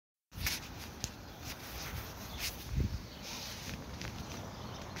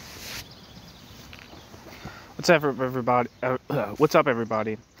What's up,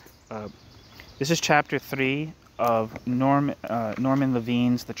 everybody? Uh, this is chapter 3 of Norman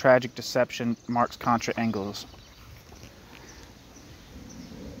Levine's The Tragic Deception, Marx, Contra, Engels.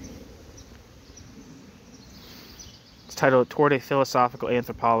 It's titled Toward a Philosophical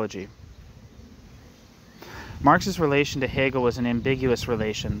Anthropology. Marx's relation to Hegel was an ambiguous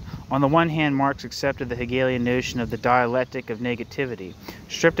relation. On the one hand, Marx accepted the Hegelian notion of the dialectic of negativity.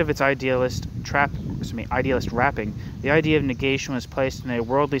 Stripped of its idealist wrapping, the idea of negation was placed in a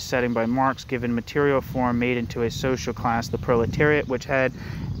worldly setting by Marx, given material form made into a social class, the proletariat, which had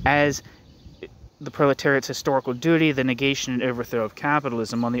as the proletariat's historical duty the negation and overthrow of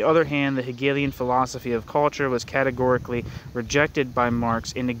capitalism. On the other hand, the Hegelian philosophy of culture was categorically rejected by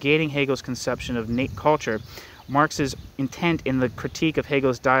Marx. In negating Hegel's conception of culture, Marx's intent in the critique of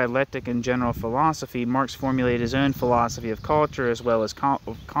Hegel's dialectic and general philosophy, Marx formulated his own philosophy of culture as well as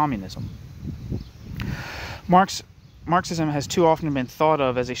communism. Marxism has too often been thought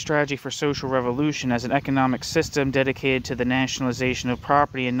of as a strategy for social revolution, as an economic system dedicated to the nationalization of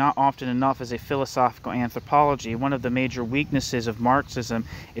property, and not often enough as a philosophical anthropology. One of the major weaknesses of Marxism,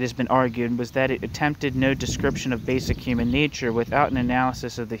 it has been argued, was that it attempted no description of basic human nature. Without an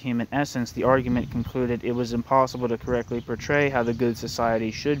analysis of the human essence, the argument concluded it was impossible to correctly portray how the good society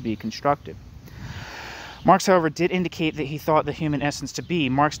should be constructed. Marx, however, did indicate that he thought the human essence to be.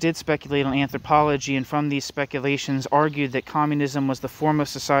 Marx did speculate on anthropology, and from these speculations argued that communism was the form of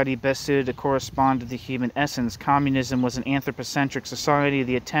society best suited to correspond to the human essence. Communism was an anthropocentric society.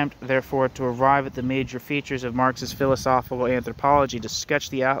 The attempt, therefore, to arrive at the major features of Marx's philosophical anthropology, to sketch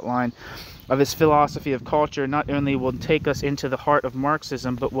the outline of his philosophy of culture, not only will take us into the heart of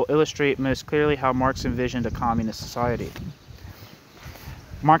Marxism, but will illustrate most clearly how Marx envisioned a communist society.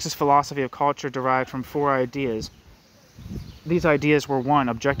 Marx's philosophy of culture derived from 4 ideas. These ideas were 1.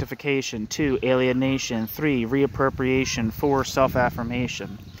 Objectification, 2. Alienation, 3. Reappropriation, 4.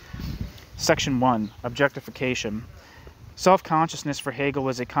 Self-affirmation. Section 1. Objectification. Self-consciousness for Hegel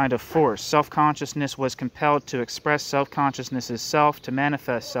was a kind of force. Self-consciousness was compelled to express self-consciousness as self, to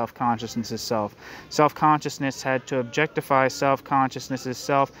manifest self-consciousness as self. Self-consciousness had to objectify self-consciousness as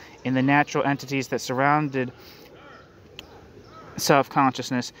self in the natural entities that surrounded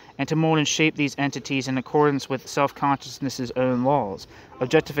self-consciousness, and to mold and shape these entities in accordance with self-consciousness's own laws.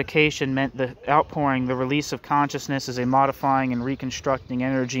 Objectification meant the outpouring, the release of consciousness as a modifying and reconstructing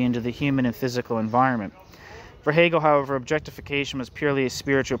energy into the human and physical environment. For Hegel, however, objectification was purely a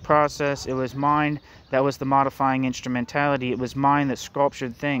spiritual process. It was mind that was the modifying instrumentality. It was mind that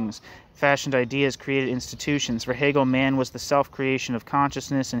sculptured things, fashioned ideas, created institutions. For Hegel, man was the self-creation of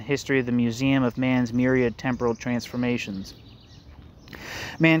consciousness, and history the museum of man's myriad temporal transformations.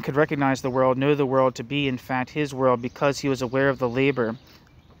 Man could recognize the world, know the world to be, in fact, his world, because he was aware of the labor,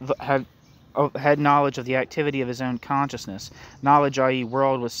 had knowledge of the activity of his own consciousness. Knowledge, i.e.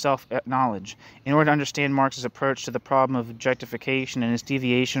 world, was self-knowledge. In order to understand Marx's approach to the problem of objectification and its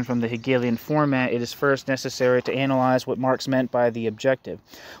deviation from the Hegelian format, it is first necessary to analyze what Marx meant by the objective.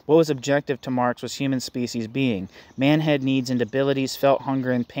 What was objective to Marx was human species being. Man had needs and abilities, felt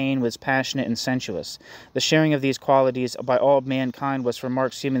hunger and pain, was passionate and sensuous. The sharing of these qualities by all of mankind was for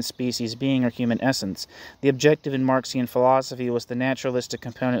Marx human species being, or human essence. The objective in Marxian philosophy was the naturalistic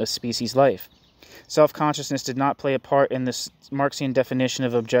component of species life. Self-consciousness did not play a part in this Marxian definition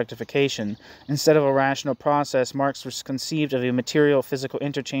of objectification. Instead of a rational process, Marx was conceived of a material physical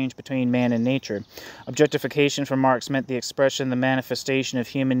interchange between man and nature. Objectification for Marx meant the expression, the manifestation of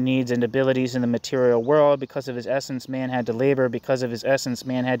human needs and abilities in the material world. Because of his essence, man had to labor. Because of his essence,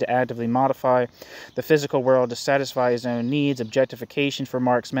 man had to actively modify the physical world to satisfy his own needs. Objectification for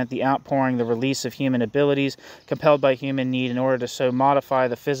Marx meant the outpouring, the release of human abilities compelled by human need in order to so modify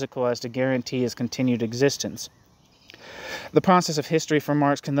the physical as to guarantee his continued existence. The process of history for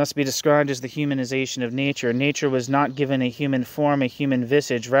Marx can thus be described as the humanization of nature. Nature was not given a human form, a human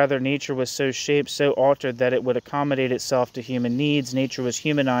visage. Rather, nature was so shaped, so altered that it would accommodate itself to human needs. Nature was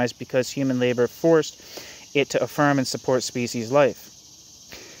humanized because human labor forced it to affirm and support species life.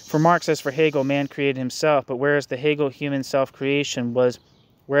 For Marx, as for Hegel, man created himself, but whereas the Hegel human self-creation was,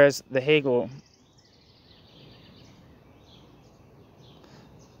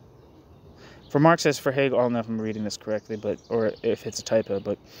 For Marx, as for Hegel, I don't know if I'm reading this correctly, or if it's a typo,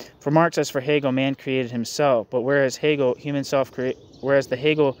 but for Marx, as for Hegel, man created himself, but whereas the Hegel human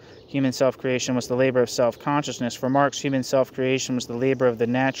self-creation was the labor of self-consciousness, for Marx, human self-creation was the labor of the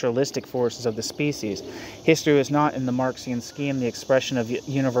naturalistic forces of the species. History was not, in the Marxian scheme, the expression of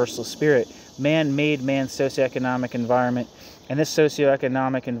universal spirit. Man made man's socioeconomic environment, and this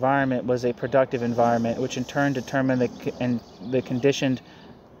socioeconomic environment was a productive environment, which in turn determined the conditioned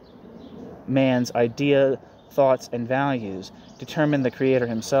man's idea thoughts, and values determine the creator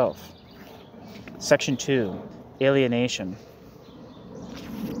himself. Section 2. Alienation.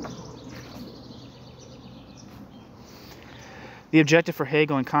 The objective for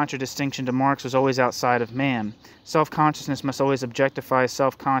Hegel, in contradistinction to Marx, was always outside of man. Self-consciousness must always objectify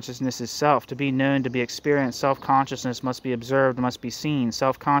self-consciousness as self. To be known, to be experienced, self-consciousness must be observed, must be seen.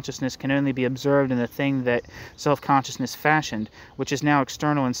 Self-consciousness can only be observed in the thing that self-consciousness fashioned, which is now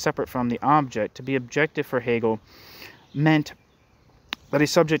external and separate from the object. To be objective for Hegel meant that a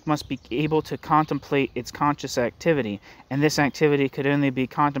subject must be able to contemplate its conscious activity, and this activity could only be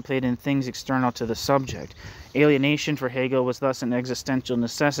contemplated in things external to the subject. Alienation for Hegel was thus an existential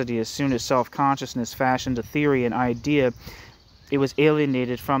necessity. As soon as self-consciousness fashioned a theory, an idea, it was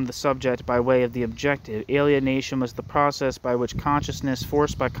alienated from the subject by way of the objective. Alienation was the process by which consciousness,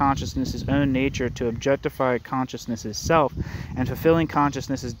 forced by consciousness's own nature to objectify consciousness's self, and fulfilling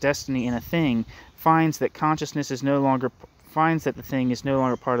consciousness's destiny in a thing, finds that the thing is no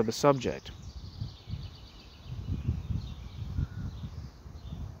longer part of the subject.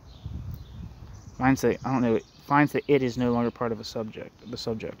 Finds that it is no longer part of the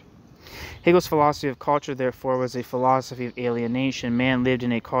subject. Hegel's philosophy of culture, therefore, was a philosophy of alienation. Man lived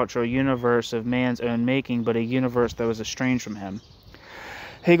in a cultural universe of man's own making, but a universe that was estranged from him.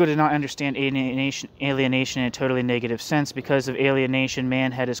 Hegel did not understand alienation in a totally negative sense. Because of alienation,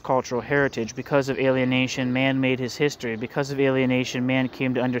 man had his cultural heritage. Because of alienation, man made his history. Because of alienation, man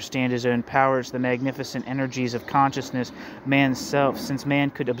came to understand his own powers, the magnificent energies of consciousness, man's self, since man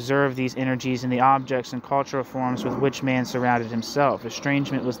could observe these energies in the objects and cultural forms with which man surrounded himself.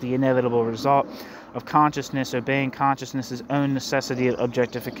 Estrangement was the inevitable result of consciousness obeying consciousness's own necessity of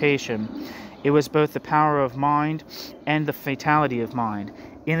objectification. It was both the power of mind and the fatality of mind.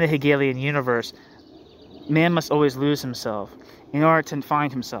 In the Hegelian universe, man must always lose himself in order to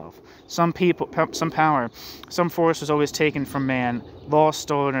find himself. Some power, some force was always taken from man, lost,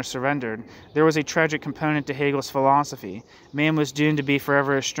 stolen, or surrendered. There was a tragic component to Hegel's philosophy. Man was doomed to be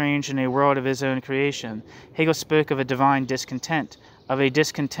forever estranged in a world of his own creation. Hegel spoke of a divine discontent, of a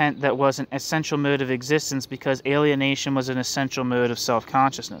discontent that was an essential mode of existence because alienation was an essential mode of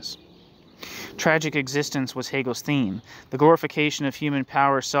self-consciousness. Tragic existence was Hegel's theme. The glorification of human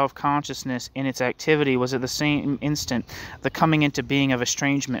power, self-consciousness in its activity was at the same instant the coming into being of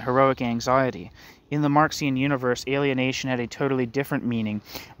estrangement, heroic anxiety. In the Marxian universe, alienation had a totally different meaning.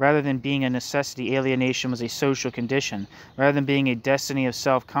 Rather than being a necessity, alienation was a social condition. Rather than being a destiny of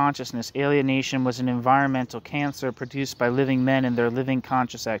self-consciousness, alienation was an environmental cancer produced by living men in their living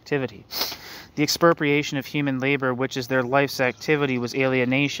conscious activity. The expropriation of human labor, which is their life's activity, was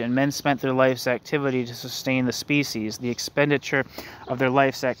alienation. Men spent their life's activity to sustain the species. The expenditure of their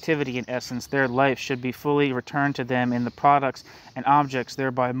life's activity, in essence, their life, should be fully returned to them in the products and objects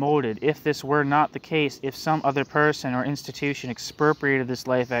thereby molded. If this were not the case, if some other person or institution expropriated this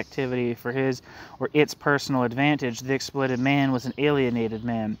life activity for his or its personal advantage, the exploited man was an alienated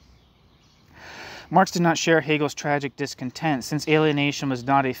man. Marx did not share Hegel's tragic discontent. Since alienation was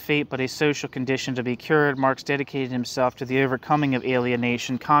not a fate but a social condition to be cured, Marx dedicated himself to the overcoming of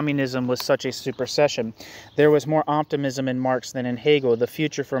alienation. Communism was such a supersession. There was more optimism in Marx than in Hegel. The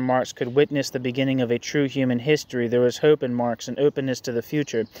future for Marx could witness the beginning of a true human history. There was hope in Marx, an openness to the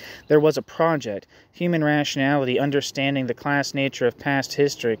future. There was a project. Human rationality, understanding the class nature of past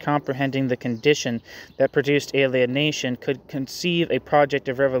history, comprehending the condition that produced alienation, could conceive a project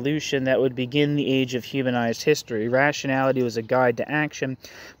of revolution that would begin the age of humanized history. Rationality was a guide to action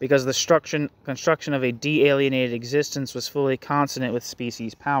because the construction of a de-alienated existence was fully consonant with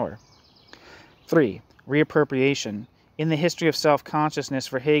species power. 3. Reappropriation. In the history of self-consciousness,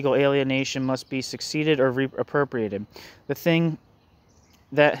 for Hegel, alienation must be succeeded or reappropriated. The thing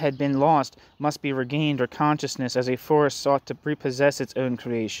that had been lost must be regained, or consciousness as a force sought to repossess its own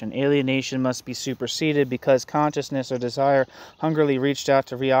creation. Alienation must be superseded because consciousness or desire hungrily reached out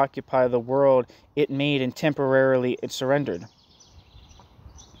to reoccupy the world it made and temporarily it surrendered.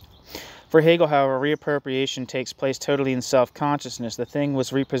 For Hegel, however, reappropriation takes place totally in self-consciousness. The thing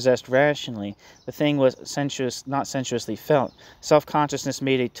was repossessed rationally. The thing was not sensuously felt. Self-consciousness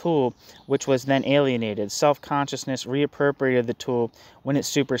made a tool which was then alienated. Self-consciousness reappropriated the tool when it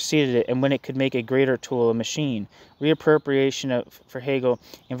superseded it and when it could make a greater tool, a machine. Reappropriation for Hegel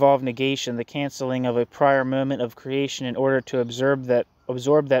involved negation, the cancelling of a prior moment of creation in order to absorb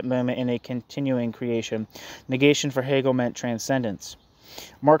that moment in a continuing creation. Negation for Hegel meant transcendence.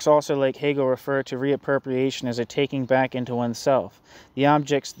 Marx also, like Hegel, referred to reappropriation as a taking back into oneself. The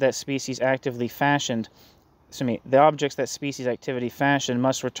objects that species activity fashioned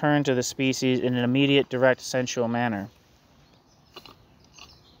must return to the species in an immediate, direct, sensual manner.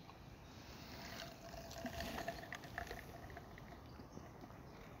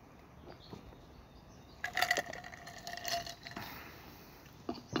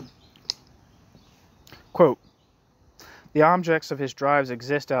 Quote, "The objects of his drives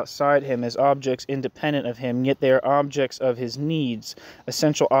exist outside him as objects independent of him, yet they are objects of his needs,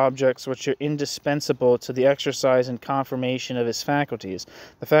 essential objects which are indispensable to the exercise and confirmation of his faculties.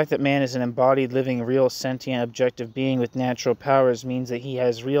 The fact that man is an embodied, living, real, sentient, objective being with natural powers means that he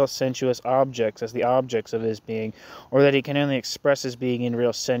has real sensuous objects as the objects of his being, or that he can only express his being in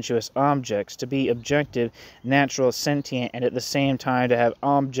real sensuous objects. To be objective, natural, sentient, and at the same time to have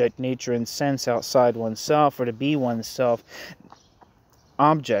object, nature, and sense outside oneself, or to be oneself,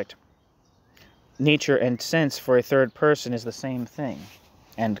 object, nature, and sense for a third person is the same thing."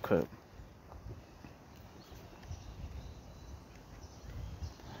 End quote.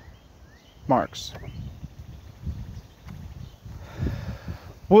 Marx.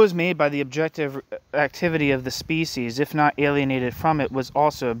 What was made by the objective activity of the species, if not alienated from it, was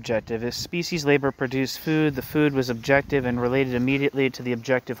also objective. If species labor produced food, the food was objective and related immediately to the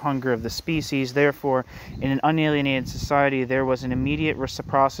objective hunger of the species. Therefore, in an unalienated society, there was an immediate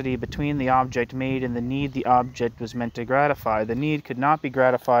reciprocity between the object made and the need the object was meant to gratify. The need could not be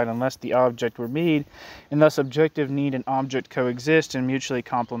gratified unless the object were made, and thus objective need and object coexist and mutually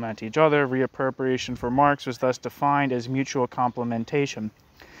complement each other. Reappropriation for Marx was thus defined as mutual complementation.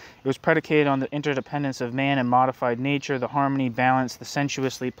 It was predicated on the interdependence of man and modified nature, the harmony, balance, the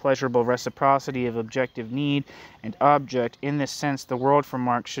sensuously pleasurable reciprocity of objective need and object. In this sense, the world for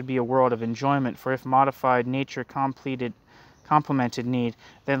Marx should be a world of enjoyment, for if modified nature complemented need,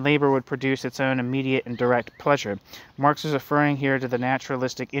 then labor would produce its own immediate and direct pleasure. Marx is referring here to the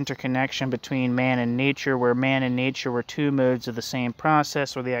naturalistic interconnection between man and nature, where man and nature were two modes of the same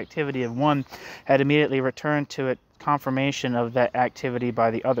process, where the activity of one had immediately returned to it confirmation of that activity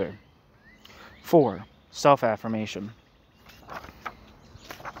by the other. 4. Self-affirmation.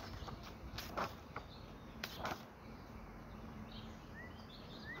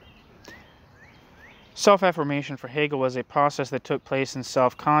 Self-affirmation for Hegel was a process that took place in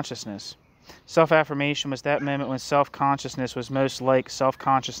self-consciousness. Self-affirmation was that moment when self-consciousness was most like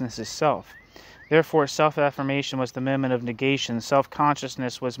self-consciousness itself. Therefore, self-affirmation was the moment of negation.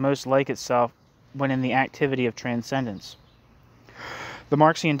 Self-consciousness was most like itself when in the activity of transcendence. The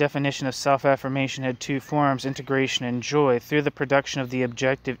Marxian definition of self-affirmation had two forms, integration and joy. Through the production of the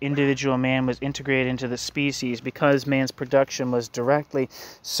objective, individual man was integrated into the species. Because man's production was directly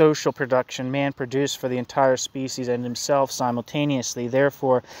social production, man produced for the entire species and himself simultaneously.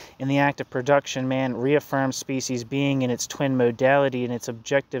 Therefore, in the act of production, man reaffirms species being in its twin modality, in its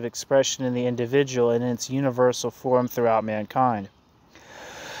objective expression in the individual, and in its universal form throughout mankind.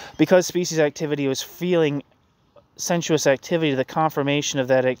 Because species activity was feeling sensuous activity, the confirmation of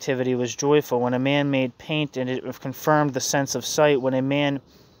that activity was joyful. When a man made paint, and it confirmed the sense of sight. When a man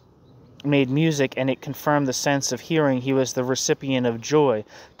made music, and it confirmed the sense of hearing, he was the recipient of joy.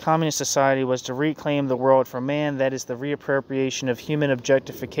 Communist society was to reclaim the world for man, that is, the reappropriation of human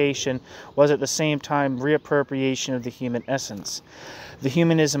objectification was at the same time reappropriation of the human essence. The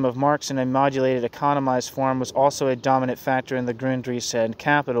humanism of Marx in a modulated, economized form was also a dominant factor in the Grundrisse and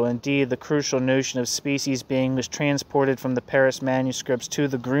Capital. Indeed, the crucial notion of species being was transported from the Paris manuscripts to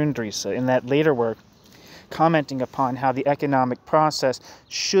the Grundrisse. In that later work, commenting upon how the economic process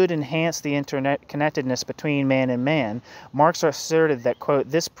should enhance the interconnectedness between man and man, Marx asserted that,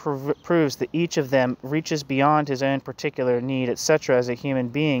 quote, "This proves that each of them reaches beyond his own particular need, etc., as a human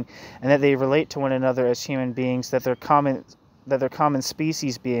being, and that they relate to one another as human beings, that their common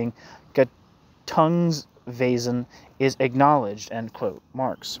species being, Gattungswesen, is acknowledged," end quote.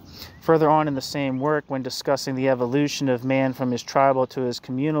 Marx. Further on in the same work, when discussing the evolution of man from his tribal to his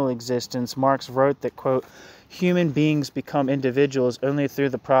communal existence, Marx wrote that, quote, "Human beings become individuals only through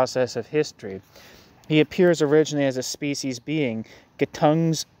the process of history. He appears originally as a species being,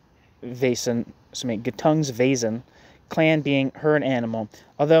 Gattungswesen, clan being herd animal,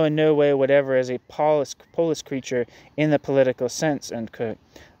 although in no way whatever as a polis creature in the political sense," end quote.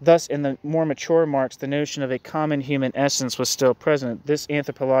 Thus, in the more mature Marx, the notion of a common human essence was still present. This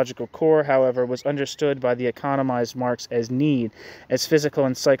anthropological core, however, was understood by the economized Marx as need, as physical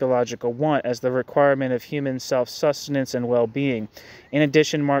and psychological want, as the requirement of human self-sustenance and well-being. In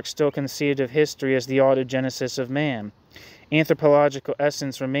addition, Marx still conceived of history as the autogenesis of man. Anthropological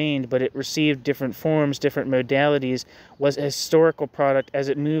essence remained, but it received different forms, different modalities, was a historical product as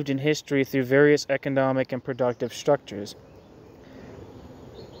it moved in history through various economic and productive structures.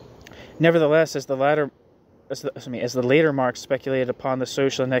 Nevertheless, as the later Marx speculated upon the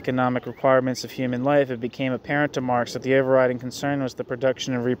social and economic requirements of human life, it became apparent to Marx that the overriding concern was the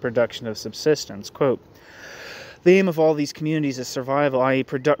production and reproduction of subsistence. Quote, The aim of all these communities is survival, i.e.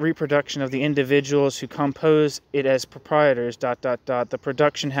 reproduction of the individuals who compose it as proprietors, ... The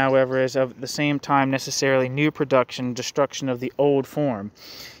production, however, is at the same time necessarily new production, destruction of the old form.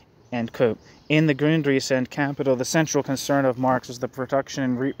 End quote. In the Grundrisse and Capital, the central concern of Marx was the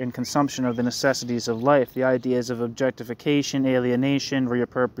production and consumption of the necessities of life. The ideas of objectification, alienation,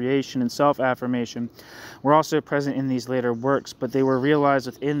 reappropriation, and self-affirmation were also present in these later works, but they were realized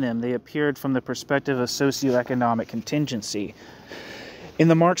within them. They appeared from the perspective of socioeconomic contingency. In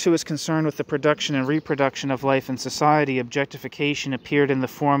the Marx who was concerned with the production and reproduction of life in society, objectification appeared in the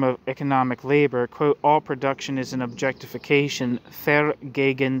form of economic labor. Quote, all production is an objectification,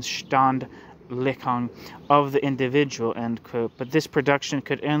 Vergegenstand of the individual, end quote. But this production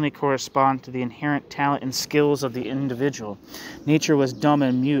could only correspond to the inherent talent and skills of the individual. Nature was dumb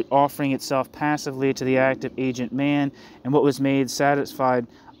and mute, offering itself passively to the active agent man, and what was made satisfied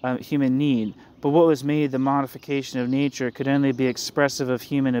human need. But what was made the modification of nature could only be expressive of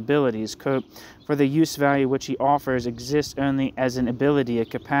human abilities. Quote, for the use value which he offers exists only as an ability, a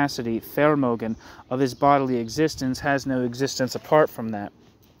capacity, Vermogen, of his bodily existence, has no existence apart from that.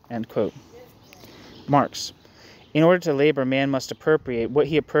 End quote. Marx. In order to labor, man must appropriate. What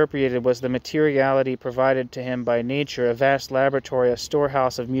he appropriated was the materiality provided to him by nature, a vast laboratory, a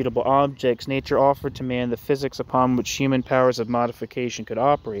storehouse of mutable objects. Nature offered to man the physics upon which human powers of modification could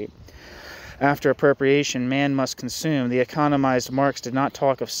operate. After appropriation, man must consume. The economized Marx did not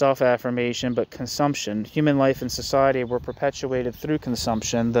talk of self-affirmation, but consumption. Human life and society were perpetuated through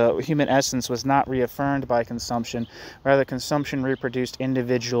consumption. The human essence was not reaffirmed by consumption. Rather, consumption reproduced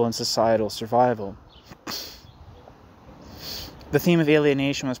individual and societal survival. The theme of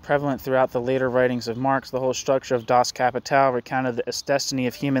alienation was prevalent throughout the later writings of Marx. The whole structure of Das Kapital recounted the destiny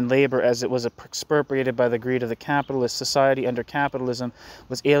of human labor as it was expropriated by the greed of the capitalist. Society under capitalism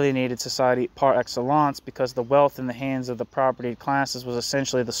was alienated society par excellence because the wealth in the hands of the propertied classes was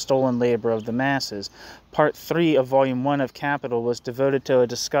essentially the stolen labor of the masses. Part 3 of Volume 1 of Capital was devoted to a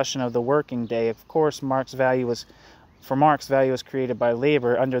discussion of the working day. Of course, value was created by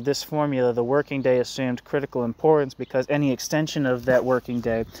labor. Under this formula, the working day assumed critical importance because any extension of that working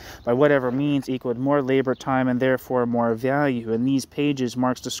day, by whatever means, equaled more labor time and therefore more value. In these pages,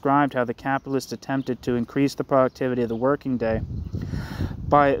 Marx described how the capitalists attempted to increase the productivity of the working day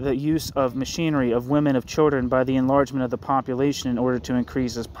by the use of machinery, of women, of children, by the enlargement of the population in order to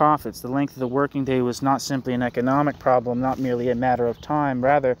increase its profits. The length of the working day was not simply an economic problem, not merely a matter of time.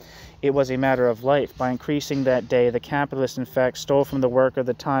 Rather, it was a matter of life. By increasing that day, the capitalist, in fact, stole from the worker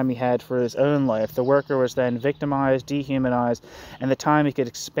the time he had for his own life. The worker was then victimized, dehumanized, and the time he could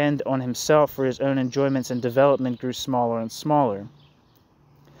expend on himself for his own enjoyments and development grew smaller and smaller.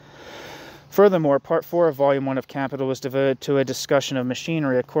 Furthermore, Part 4 of Volume 1 of Capital was devoted to a discussion of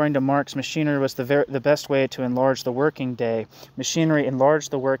machinery. According to Marx, machinery was the best way to enlarge the working day. Machinery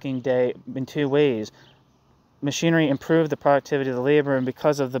enlarged the working day in two ways. Machinery improved the productivity of the labor, and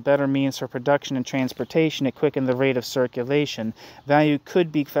because of the better means for production and transportation, it quickened the rate of circulation. Value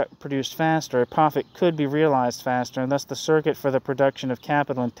could be produced faster, profit could be realized faster, and thus the circuit for the production of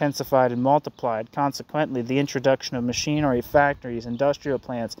capital intensified and multiplied. Consequently, the introduction of machinery, factories, industrial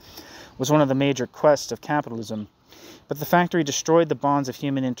plants was one of the major quests of capitalism. But the factory destroyed the bonds of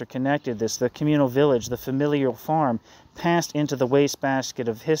human interconnectedness. The communal village, the familial farm, passed into the wastebasket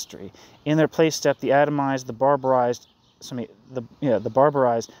of history. In their place stepped the atomized, the barbarized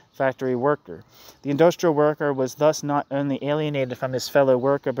factory worker. The industrial worker was thus not only alienated from his fellow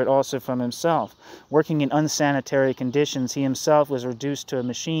worker, but also from himself. Working in unsanitary conditions, he himself was reduced to a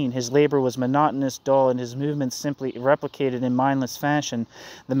machine. His labor was monotonous, dull, and his movements simply replicated in mindless fashion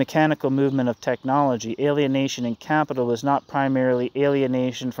the mechanical movement of technology. Alienation in capital was not primarily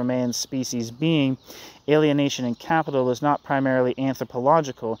alienation from man's species being. Alienation in capital was not primarily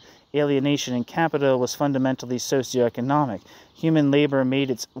anthropological. Alienation in capital was fundamentally socioeconomic. Human labor made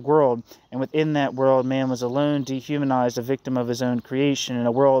its world, and within that world man was alone, dehumanized, a victim of his own creation. In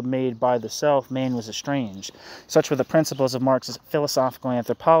a world made by the self, man was estranged. Such were the principles of Marx's philosophical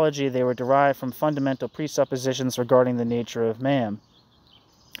anthropology. They were derived from fundamental presuppositions regarding the nature of man.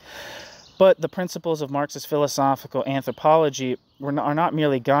 But the principles of Marx's philosophical anthropology are not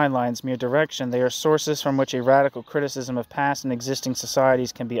merely guidelines, mere direction. They are sources from which a radical criticism of past and existing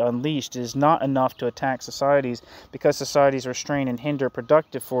societies can be unleashed. It is not enough to attack societies because societies restrain and hinder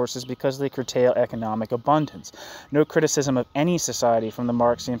productive forces because they curtail economic abundance. No criticism of any society from the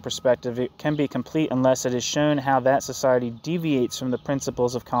Marxian perspective can be complete unless it is shown how that society deviates from the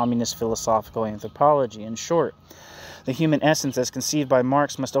principles of communist philosophical anthropology. In short, The human essence, as conceived by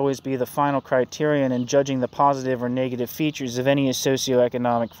Marx, must always be the final criterion in judging the positive or negative features of any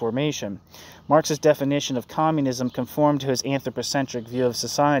socioeconomic formation. Marx's definition of communism conformed to his anthropocentric view of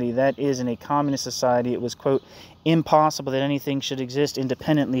society. That is, in a communist society, it was, quote, impossible that anything should exist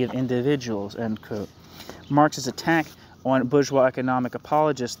independently of individuals, end quote. Marx's attack on bourgeois economic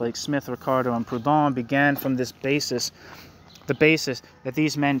apologists like Smith, Ricardo, and Proudhon began from the basis that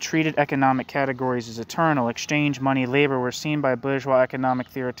these men treated economic categories as eternal. Exchange, money, labor were seen by bourgeois economic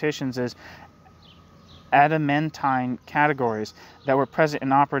theoreticians as adamantine categories that were present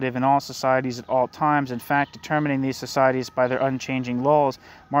and operative in all societies at all times, in fact determining these societies by their unchanging laws.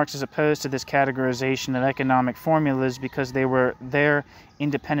 Marx is opposed to this categorization of economic formulas because they were there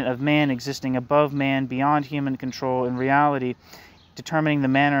independent of man, existing above man, beyond human control, in reality determining the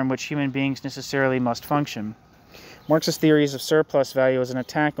manner in which human beings necessarily must function. Marx's theories of surplus value as an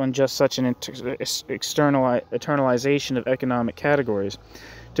attack on just such an eternalization of economic categories.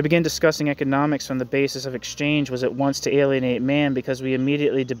 To begin discussing economics from the basis of exchange was at once to alienate man, because we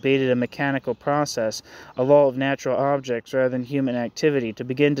immediately debated a mechanical process, a law of natural objects rather than human activity. To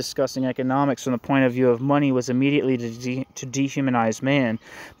begin discussing economics from the point of view of money was immediately to dehumanize man,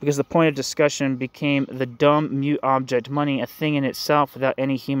 because the point of discussion became the dumb, mute object money, a thing in itself without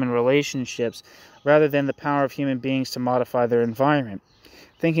any human relationships, rather than the power of human beings to modify their environment.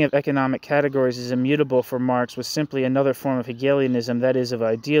 Thinking of economic categories as immutable for Marx was simply another form of Hegelianism, that is, of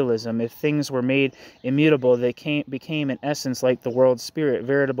idealism. If things were made immutable, they became in essence like the world spirit,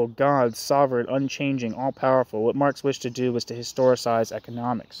 veritable gods, sovereign, unchanging, all-powerful. What Marx wished to do was to historicize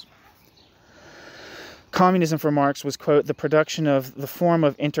economics. Communism for Marx was, quote, the production of the form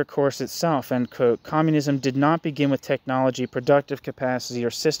of intercourse itself, end quote. Communism did not begin with technology, productive capacity, or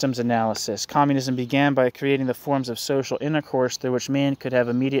systems analysis. Communism began by creating the forms of social intercourse through which man could have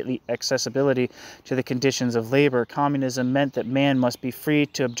immediately accessibility to the conditions of labor. Communism meant that man must be free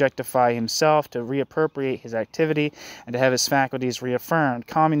to objectify himself, to reappropriate his activity, and to have his faculties reaffirmed.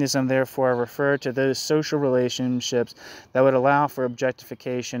 Communism, therefore, referred to those social relationships that would allow for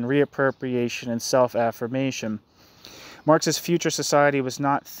objectification, reappropriation, and self-affirmation. Marx's future society was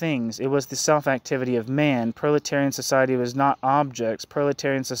not things, it was the self-activity of man. Proletarian society was not objects.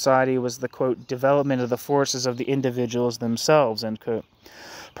 Proletarian society was the, quote, development of the forces of the individuals themselves, end quote.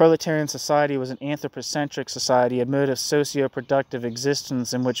 Proletarian society was an anthropocentric society, a mode of socio-productive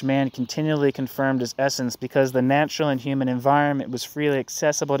existence in which man continually confirmed his essence because the natural and human environment was freely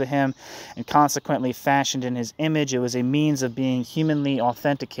accessible to him and consequently fashioned in his image. It was a means of being humanly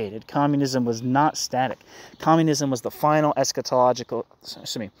authenticated. Communism was not static. Communism was the final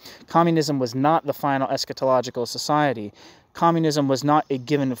Communism was not the final eschatological society. Communism was not a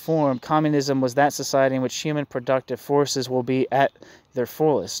given form. Communism was that society in which human productive forces will be at their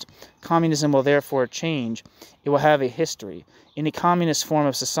fullest. Communism will therefore change. It will have a history. In a communist form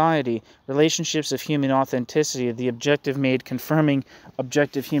of society, relationships of human authenticity, the objective made confirming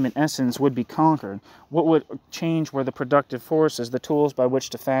objective human essence, would be conquered. What would change were the productive forces, the tools by which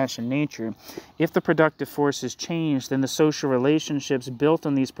to fashion nature. If the productive forces changed, then the social relationships built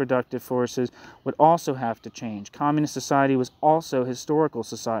on these productive forces would also have to change. Communist society was also historical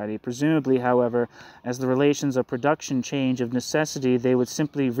society. Presumably, however, as the relations of production change, of necessity, they would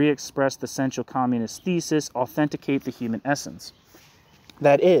simply re-express the central communist thesis, authenticate the human essence.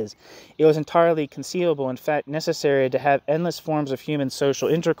 That is, it was entirely conceivable, in fact necessary, to have endless forms of human social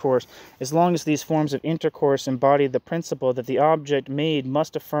intercourse, as long as these forms of intercourse embodied the principle that the object made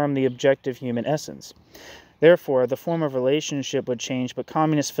must affirm the objective human essence. Therefore, the form of relationship would change, but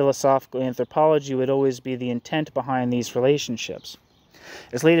communist philosophical anthropology would always be the intent behind these relationships.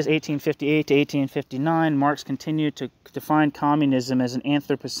 As late as 1858 to 1859, Marx continued to define communism as an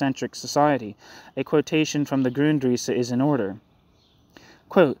anthropocentric society. A quotation from the Grundrisse is in order.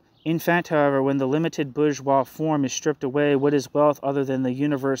 Quote, in fact, however, when the limited bourgeois form is stripped away, what is wealth other than the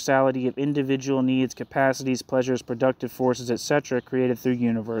universality of individual needs, capacities, pleasures, productive forces, etc., created through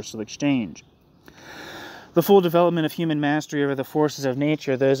universal exchange? The full development of human mastery over the forces of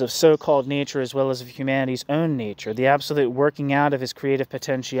nature, those of so-called nature as well as of humanity's own nature, the absolute working out of his creative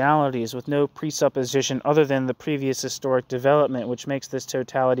potentialities with no presupposition other than the previous historic development, which makes this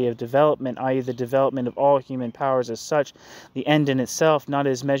totality of development, i.e. the development of all human powers as such, the end in itself, not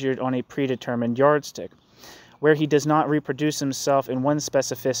as measured on a predetermined yardstick, where he does not reproduce himself in one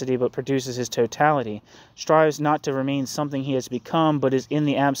specificity but produces his totality, strives not to remain something he has become, but is in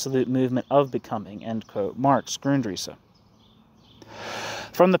the absolute movement of becoming, end quote. Marx, Grundrisse.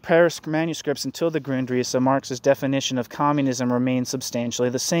 From the Paris manuscripts until the Grundrisse, Marx's definition of communism remained substantially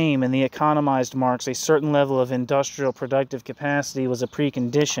the same. In the economized Marx, a certain level of industrial productive capacity was a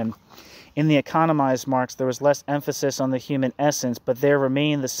precondition. In the economized Marx, there was less emphasis on the human essence, but there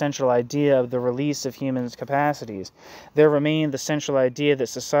remained the central idea of the release of human capacities. There remained the central idea that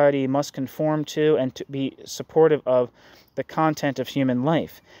society must conform to and to be supportive of the content of human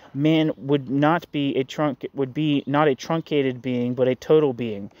life. Man would not be not a truncated being, but a total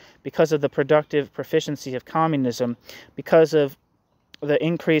being. Because of the productive proficiency of communism, because of the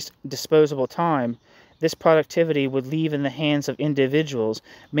increased disposable time, this productivity would leave in the hands of individuals.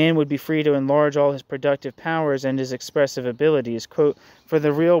 Man would be free to enlarge all his productive powers and his expressive abilities. Quote, "For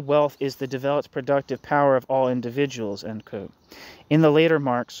the real wealth is the developed productive power of all individuals." End quote. In the later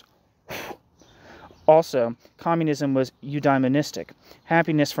Marx, also, communism was eudaimonistic.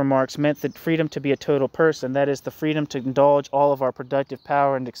 Happiness for Marx meant the freedom to be a total person, that is, the freedom to indulge all of our productive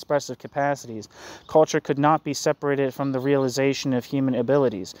power and expressive capacities. Culture could not be separated from the realization of human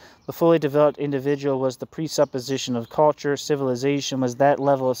abilities. The fully developed individual was the presupposition of culture. Civilization was that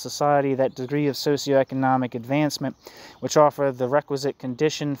level of society, that degree of socioeconomic advancement, which offered the requisite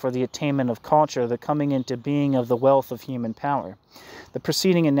condition for the attainment of culture, the coming into being of the wealth of human power. The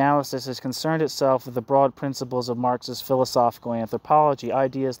preceding analysis has concerned itself with the broad principles of Marx's philosophical anthropology.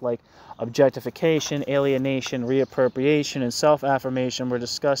 Ideas like objectification, alienation, reappropriation, and self-affirmation were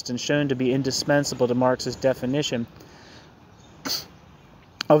discussed and shown to be indispensable to Marx's definition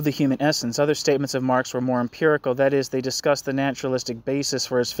of the human essence. Other statements of Marx were more empirical, that is, they discussed the naturalistic basis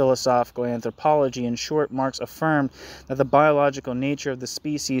for his philosophical anthropology. In short, Marx affirmed that the biological nature of the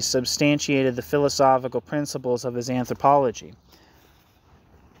species substantiated the philosophical principles of his anthropology.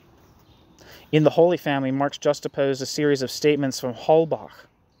 In The Holy Family, Marx juxtaposed a series of statements from Holbach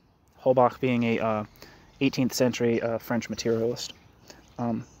being a 18th century French materialist.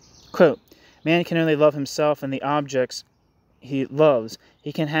 Quote, "Man can only love himself and the objects he loves.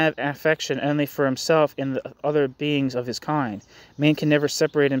 He can have affection only for himself and the other beings of his kind. Man can never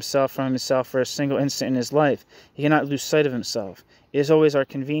separate himself from himself for a single instant in his life. He cannot lose sight of himself. It is always our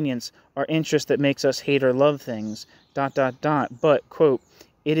convenience, our interest that makes us hate or love things, ... But, quote,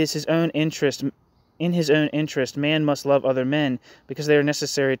 it is his own interest. In his own interest, man must love other men because they are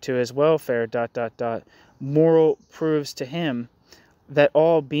necessary to his welfare, ... Moral proves to him that of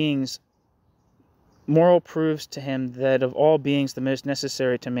all beings the most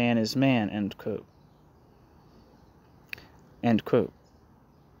necessary to man is man." End quote. End quote.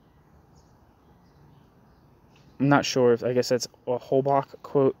 I'm not sure if, I guess that's a Holbach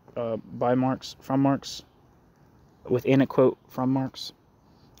quote by Marx, from Marx, within a quote from Marx,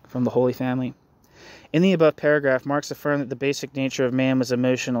 from The Holy Family. In the above paragraph, Marx affirmed that the basic nature of man was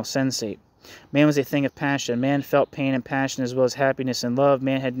emotional sensate. Man was a thing of passion. Man felt pain and passion as well as happiness and love.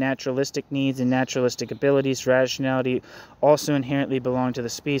 Man had naturalistic needs and naturalistic abilities. Rationality also inherently belonged to the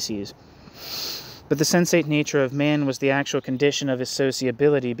species. But the sensate nature of man was the actual condition of his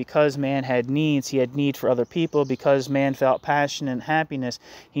sociability. Because man had needs, he had need for other people. Because man felt passion and happiness,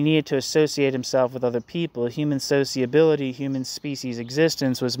 he needed to associate himself with other people. Human sociability, human species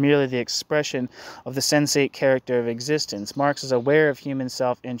existence, was merely the expression of the sensate character of existence. Marx was aware of human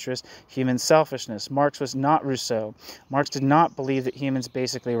self-interest, human selfishness. Marx was not Rousseau. Marx did not believe that humans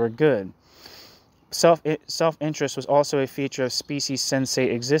basically were good. Self-interest was also a feature of species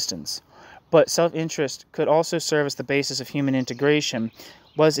sensate existence. But self-interest could also serve as the basis of human integration,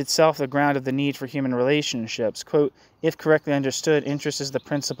 was itself the ground of the need for human relationships. Quote, "If correctly understood, interest is the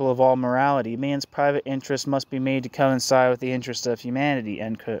principle of all morality. Man's private interest must be made to coincide with the interest of humanity."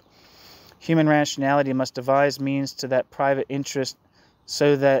 End quote. Human rationality must devise means to that private interest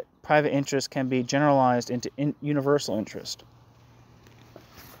so that private interest can be generalized into universal interest.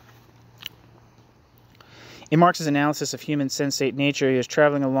 In Marx's analysis of human sensate nature, he was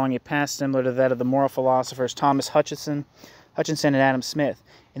traveling along a path similar to that of the moral philosophers Thomas Hutchinson and Adam Smith.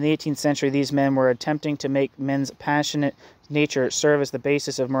 In the 18th century, these men were attempting to make men's passionate nature serve as the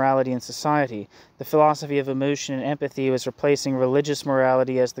basis of morality in society. The philosophy of emotion and empathy was replacing religious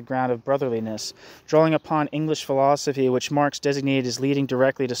morality as the ground of brotherliness. Drawing upon English philosophy, which Marx designated as leading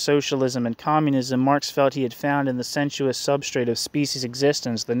directly to socialism and communism, Marx felt he had found in the sensuous substrate of species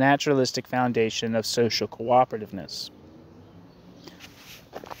existence the naturalistic foundation of social cooperativeness.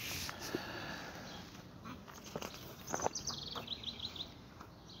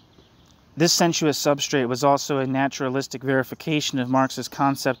 This sensuous substrate was also a naturalistic verification of Marx's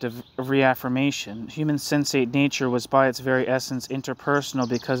concept of reaffirmation. Human sensate nature was by its very essence interpersonal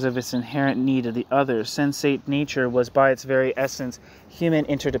because of its inherent need of the other. Sensate nature was by its very essence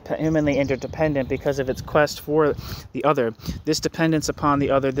humanly interdependent because of its quest for the other. This dependence upon the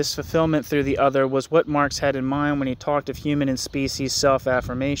other, this fulfillment through the other, was what Marx had in mind when he talked of human and species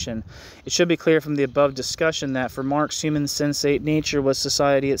self-affirmation. It should be clear from the above discussion that for Marx, human sensate nature was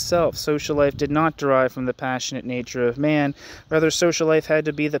society itself. Social life did not derive from the passionate nature of man. Rather, social life had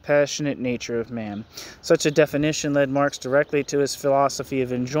to be the passionate nature of man. Such a definition led Marx directly to his philosophy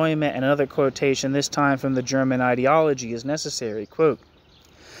of enjoyment, and another quotation, this time from the German ideology, is necessary. Quote,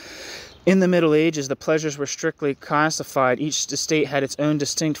 "In the Middle Ages, the pleasures were strictly classified. Each state had its own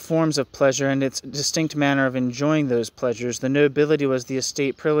distinct forms of pleasure and its distinct manner of enjoying those pleasures. The nobility was the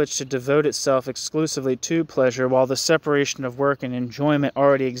estate privileged to devote itself exclusively to pleasure, while the separation of work and enjoyment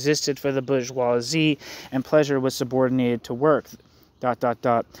already existed for the bourgeoisie, and pleasure was subordinated to work. ...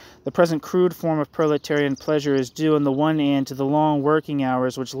 The present crude form of proletarian pleasure is due on the one hand to the long working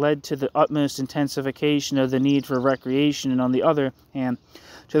hours which led to the utmost intensification of the need for recreation, and on the other hand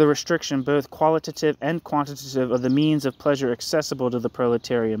to the restriction both qualitative and quantitative of the means of pleasure accessible to the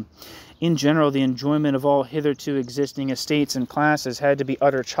proletarian. In general, the enjoyment of all hitherto existing estates and classes had to be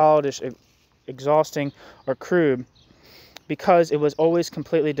utter childish, exhausting, or crude, because it was always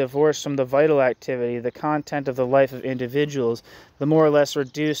completely divorced from the vital activity, the content of the life of individuals, the more or less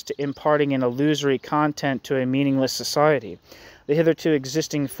reduced to imparting an illusory content to a meaningless society. The hitherto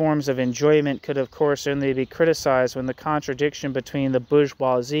existing forms of enjoyment could, of course, only be criticized when the contradiction between the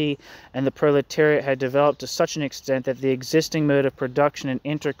bourgeoisie and the proletariat had developed to such an extent that the existing mode of production and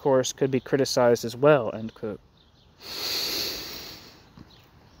intercourse could be criticized as well." End quote.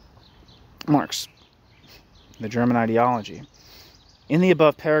 Marx, the German ideology. In the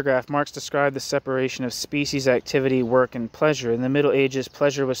above paragraph, Marx described the separation of species, activity, work, and pleasure. In the Middle Ages,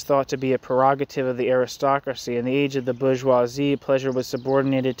 pleasure was thought to be a prerogative of the aristocracy. In the age of the bourgeoisie, pleasure was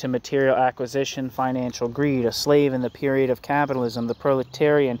subordinated to material acquisition, financial greed. A slave in the period of capitalism, the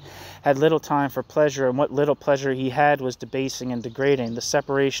proletarian had little time for pleasure, and what little pleasure he had was debasing and degrading. The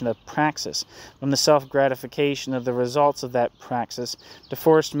separation of praxis from the self-gratification of the results of that praxis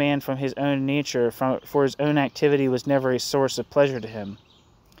divorced man from his own nature, for his own activity was never a source of pleasure to him.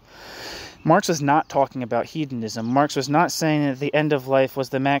 Marx was not talking about hedonism. Marx was not saying that the end of life was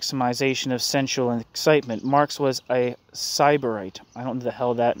the maximization of sensual excitement. Marx was a sybarite. I don't know the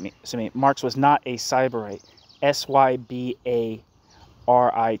hell that means to me. Marx was not a sybarite. Sybarite.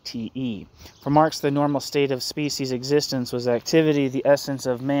 For Marx, the normal state of species existence was activity. The essence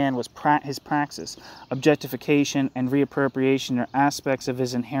of man was his praxis. Objectification and reappropriation are aspects of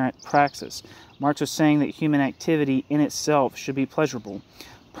his inherent praxis. Marx was saying that human activity in itself should be pleasurable.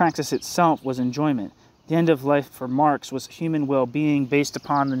 Praxis itself was enjoyment. The end of life for Marx was human well-being based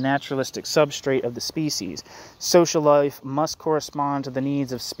upon the naturalistic substrate of the species. Social life must correspond to the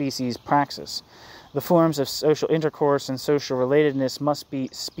needs of species praxis. The forms of social intercourse and social relatedness must be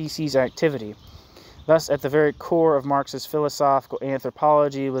species activity. Thus, at the very core of Marx's philosophical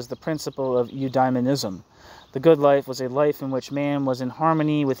anthropology was the principle of eudaimonism. The good life was a life in which man was in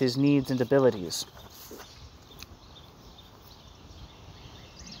harmony with his needs and abilities.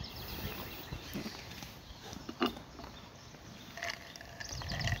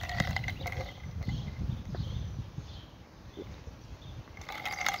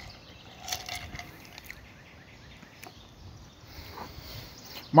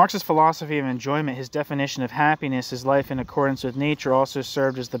 Marx's philosophy of enjoyment, his definition of happiness, his life in accordance with nature, also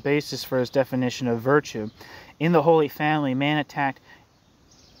served as the basis for his definition of virtue. In The Holy Family, man attacked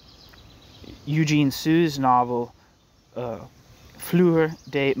Eugene Sue's novel, Fleur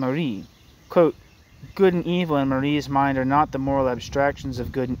de Marie. Quote, "Good and evil in Marie's mind are not the moral abstractions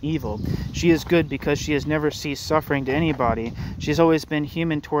of good and evil. She is good because she has never ceased suffering to anybody. She has always been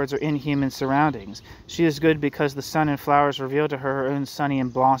human towards her inhuman surroundings. She is good because the sun and flowers reveal to her her own sunny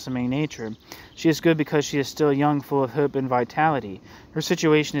and blossoming nature. She is good because she is still young, full of hope and vitality. Her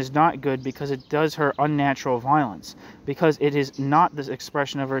situation is not good because it does her unnatural violence, because it is not the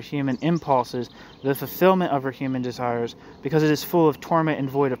expression of her human impulses, the fulfillment of her human desires, because it is full of torment and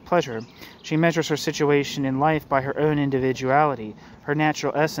void of pleasure. She measures her situation in life by her own individuality, her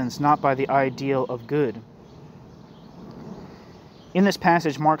natural essence, not by the ideal of good." In this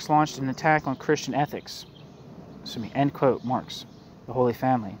passage, Marx launched an attack on Christian ethics. End quote, Marx, The Holy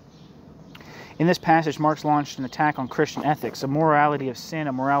Family. In this passage, Marx launched an attack on Christian ethics. A morality of sin,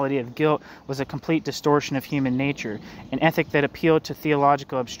 a morality of guilt, was a complete distortion of human nature. An ethic that appealed to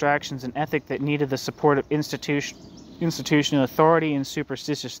theological abstractions, an ethic that needed the support of institutional authority and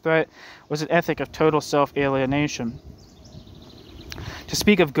superstitious threat, was an ethic of total self-alienation. To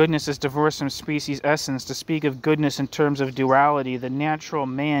speak of goodness as divorced from species essence, to speak of goodness in terms of duality, the natural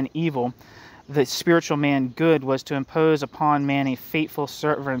man evil, the spiritual man good, was to impose upon man a fateful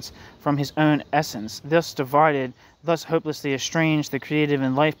severance from his own essence. Thus divided, thus hopelessly estranged, the creative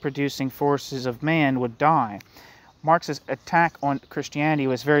and life-producing forces of man would die. Marx's attack on Christianity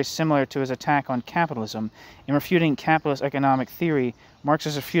was very similar to his attack on capitalism. In refuting capitalist economic theory, Marx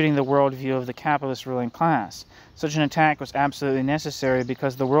is refuting the worldview of the capitalist ruling class. Such an attack was absolutely necessary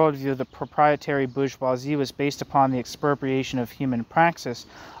because the worldview of the proprietary bourgeoisie was based upon the expropriation of human praxis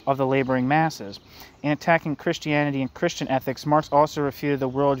of the laboring masses. In attacking Christianity and Christian ethics, Marx also refuted the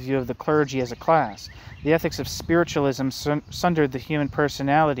worldview of the clergy as a class. The ethics of spiritualism sundered the human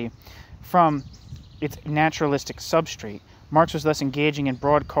personality from its naturalistic substrate. Marx was thus engaging in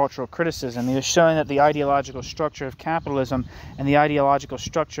broad cultural criticism. He was showing that the ideological structure of capitalism and the ideological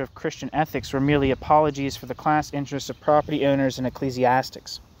structure of Christian ethics were merely apologies for the class interests of property owners and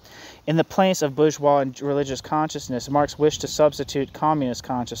ecclesiastics. In the place of bourgeois and religious consciousness, Marx wished to substitute communist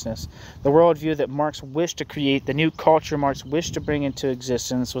consciousness. The worldview that Marx wished to create, the new culture Marx wished to bring into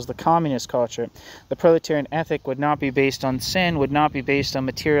existence, was the communist culture. The proletarian ethic would not be based on sin, would not be based on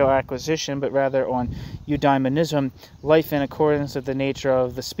material acquisition, but rather on eudaimonism, life in accordance with the nature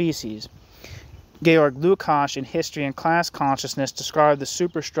of the species. Georg Lukács, in History and Class Consciousness, described the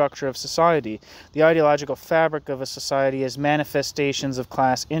superstructure of society, the ideological fabric of a society, as manifestations of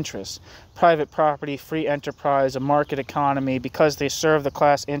class interests. Private property, free enterprise, a market economy, because they serve the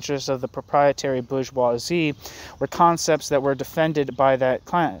class interests of the proprietary bourgeoisie, were concepts that were defended by that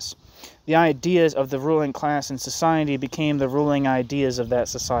class. The ideas of the ruling class in society became the ruling ideas of that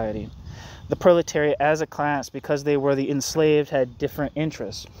society. The proletariat as a class, because they were the enslaved, had different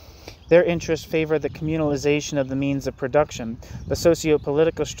interests. Their interests favored the communalization of the means of production, the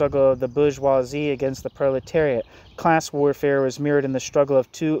socio-political struggle of the bourgeoisie against the proletariat. Class warfare was mirrored in the struggle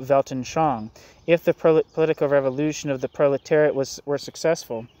of two Weltanschauung. If the political revolution of the proletariat were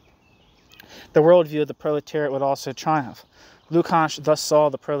successful, the worldview of the proletariat would also triumph. Lukács thus saw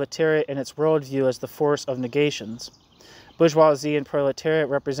the proletariat and its worldview as the force of negations. Bourgeoisie and proletariat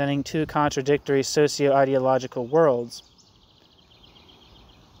representing two contradictory socio-ideological worlds.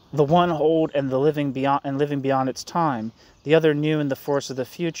 The one old and living beyond its time, the other new in the force of the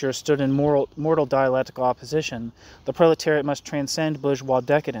future, stood in mortal dialectical opposition. The proletariat must transcend bourgeois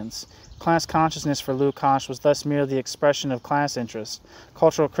decadence. Class consciousness for Lukács was thus merely the expression of class interests.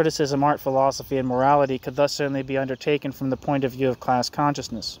 Cultural criticism, art, philosophy, and morality could thus only be undertaken from the point of view of class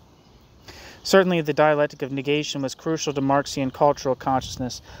consciousness. Certainly, the dialectic of negation was crucial to Marxian cultural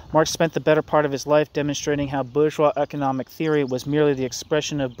consciousness. Marx spent the better part of his life demonstrating how bourgeois economic theory was merely the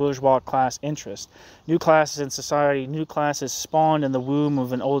expression of bourgeois class interest. New classes in society, new classes spawned in the womb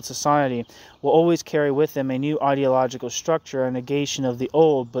of an old society, will always carry with them a new ideological structure, a negation of the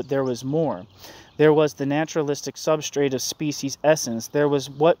old, but there was more. There was the naturalistic substrate of species essence. There was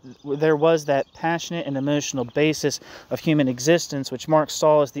that passionate and emotional basis of human existence which Marx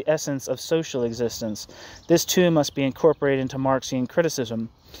saw as the essence of social existence. This too must be incorporated into Marxian criticism.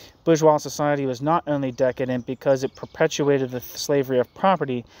 Bourgeois society was not only decadent because it perpetuated the slavery of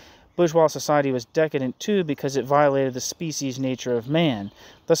property. Bourgeois society was decadent too because it violated the species nature of man.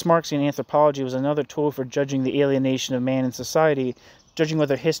 Thus Marxian anthropology was another tool for judging the alienation of man in society, judging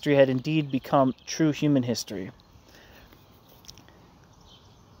whether history had indeed become true human history.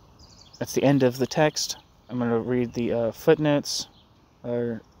 That's the end of the text. I'm going to read the footnotes,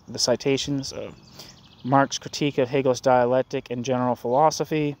 or the citations of Marx' critique of Hegel's dialectic and general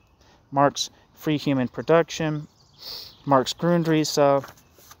philosophy, Marx' free human production, Marx' Grundrisse,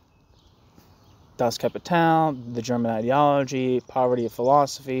 Das Kapital, the German ideology, poverty of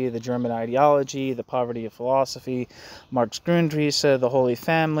philosophy, the German ideology, the poverty of philosophy, Marx' Grundrisse, the Holy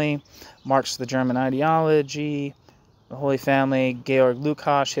Family, Marx, the German ideology, the Holy Family, Georg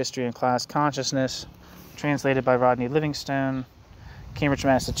Lukács, History and Class Consciousness, translated by Rodney Livingstone, Cambridge,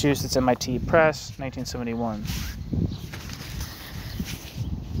 Massachusetts, MIT Press, 1971.